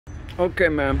Okay,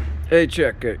 man. Hey,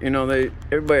 check it. You know,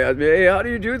 everybody asks me, hey, how do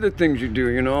you do the things you do?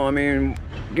 You know, I mean,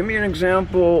 give me an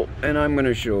example, and I'm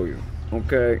gonna show you.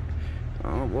 Okay.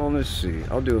 Well, let's see.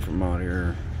 I'll do it from out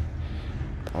here.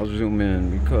 I'll zoom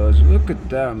in because look at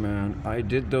that, man. I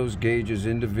did those gauges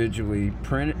individually,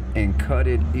 print and cut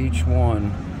it each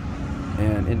one,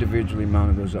 and individually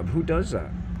mounted those up. Who does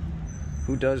that?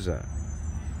 Who does that?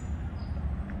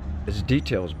 It's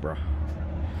details, bro.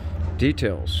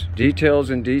 Details, details,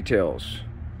 and details.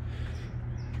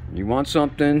 You want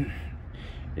something,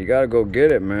 you gotta go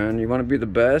get it, man. You want to be the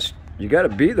best, you gotta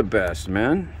be the best,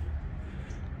 man.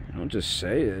 You don't just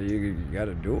say it, you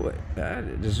gotta do it.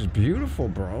 This is beautiful,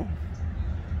 bro.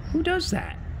 Who does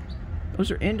that? Those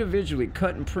are individually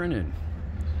cut and printed.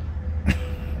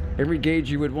 Every gauge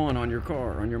you would want on your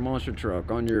car, on your monster truck,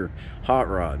 on your hot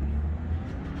rod.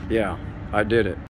 Yeah, I did it.